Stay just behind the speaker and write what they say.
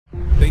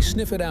They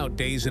sniff it out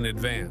days in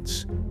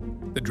advance.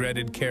 The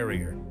dreaded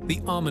carrier,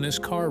 the ominous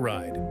car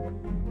ride,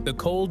 the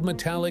cold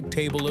metallic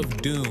table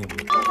of doom.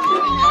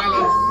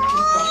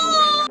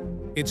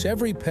 It's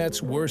every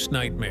pet's worst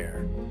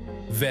nightmare,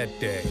 vet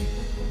day.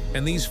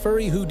 And these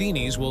furry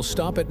Houdinis will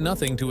stop at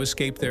nothing to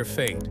escape their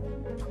fate.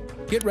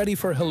 Get ready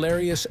for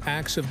hilarious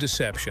acts of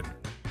deception,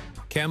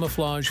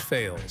 camouflage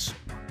fails,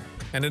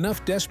 and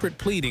enough desperate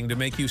pleading to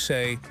make you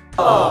say,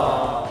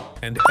 "Aww,"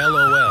 and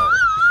LOL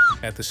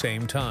at the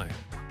same time.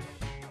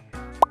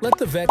 Let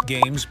the vet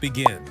games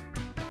begin.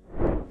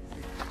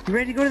 You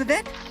ready to go to the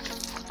vet?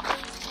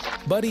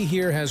 Buddy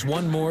here has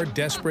one more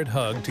desperate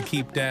hug to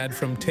keep Dad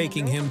from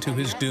taking him to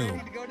his doom. I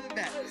need to go to the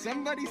vet.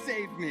 Somebody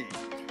save me.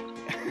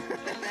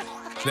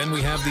 Then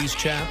we have these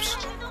chaps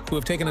who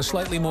have taken a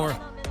slightly more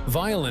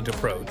violent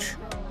approach.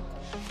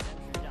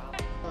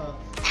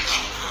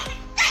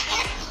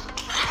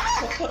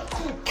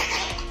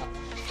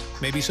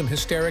 Maybe some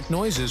hysteric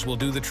noises will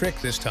do the trick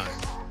this time.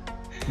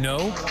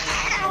 No?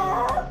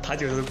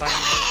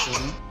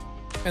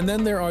 And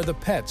then there are the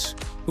pets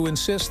who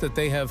insist that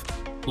they have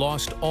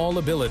lost all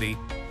ability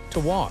to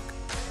walk.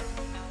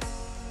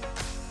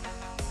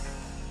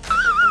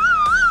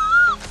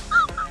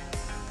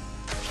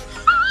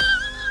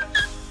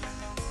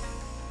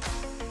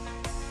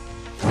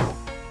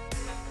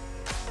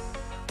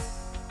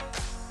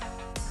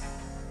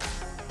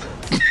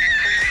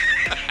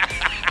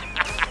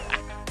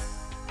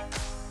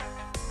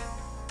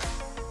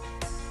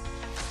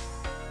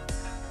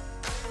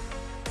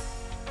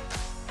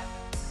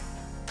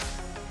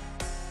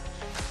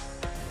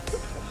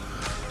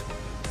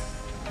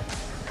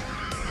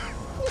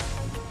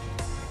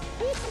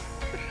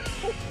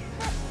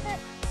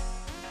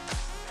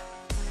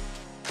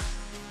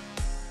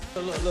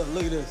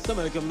 Look at this.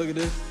 Somebody come look at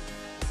this.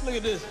 Look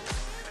at this.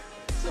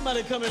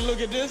 Somebody come and look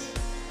at this.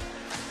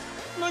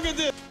 Look at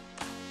this.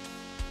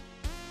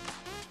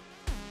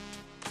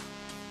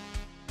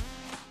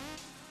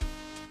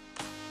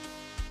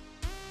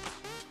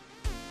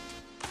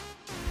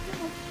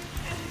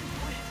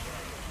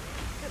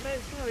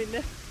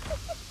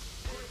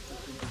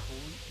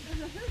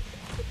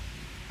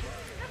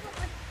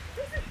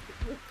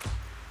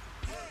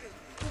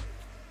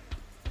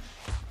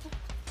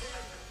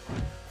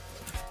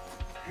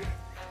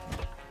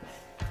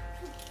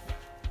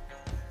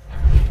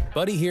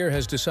 Buddy here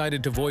has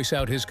decided to voice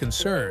out his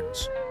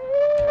concerns.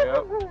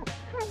 Yep.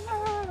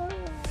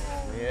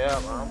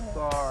 Yep, I'm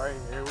sorry.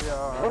 Here we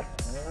are.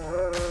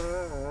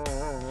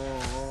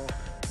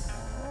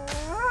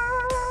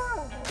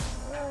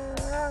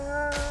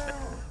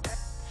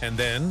 And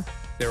then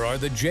there are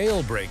the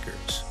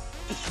jailbreakers.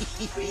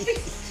 We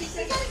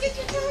gotta get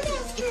your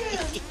toenails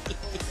trimmed.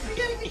 We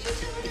gotta get your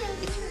toenails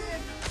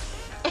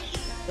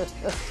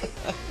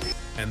trimmed.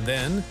 And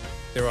then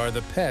there are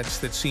the pets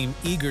that seem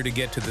eager to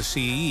get to the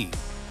CE,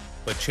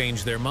 but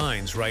change their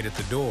minds right at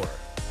the door.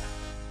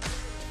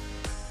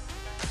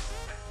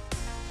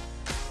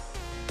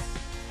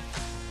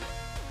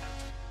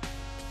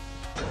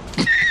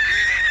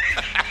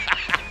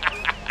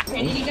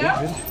 Ready to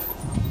go?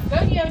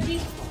 Go, Yogi.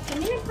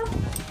 Come here,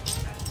 come.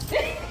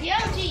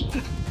 Yogi.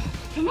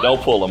 Come on.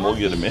 Don't pull him, we'll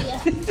get him in.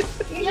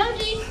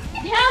 Yogi.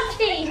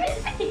 Yogi.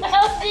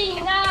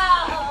 Yogi,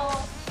 no.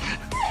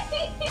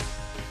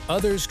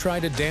 Others try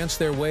to dance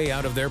their way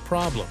out of their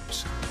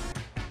problems.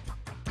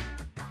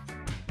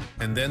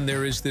 And then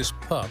there is this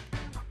pup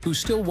who's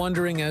still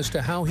wondering as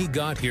to how he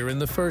got here in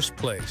the first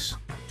place.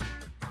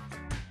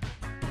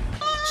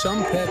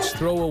 Some pets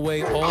throw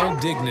away all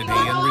dignity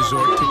and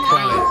resort to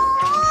crying.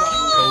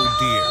 Oh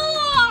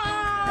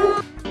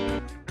dear.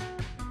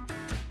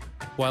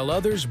 While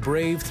others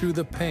brave through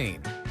the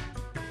pain.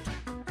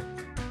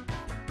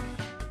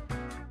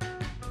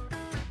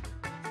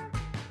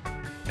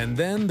 And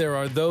then there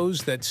are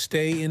those that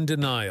stay in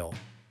denial.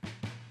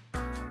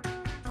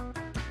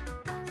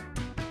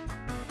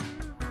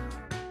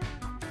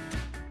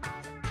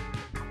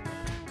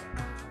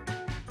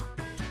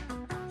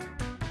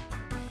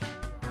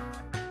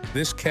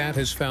 This cat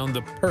has found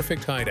the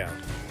perfect hideout.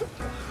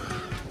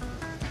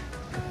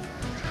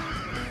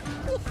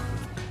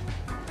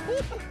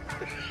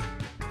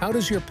 How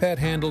does your pet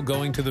handle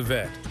going to the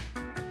vet?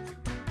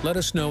 Let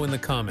us know in the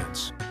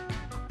comments.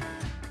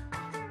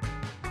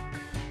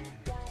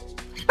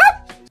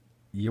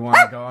 You want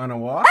to go on a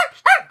walk?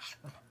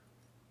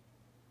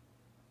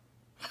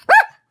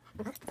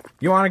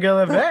 You want to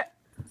go to the vet?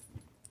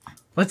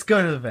 Let's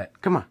go to the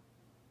vet. Come on.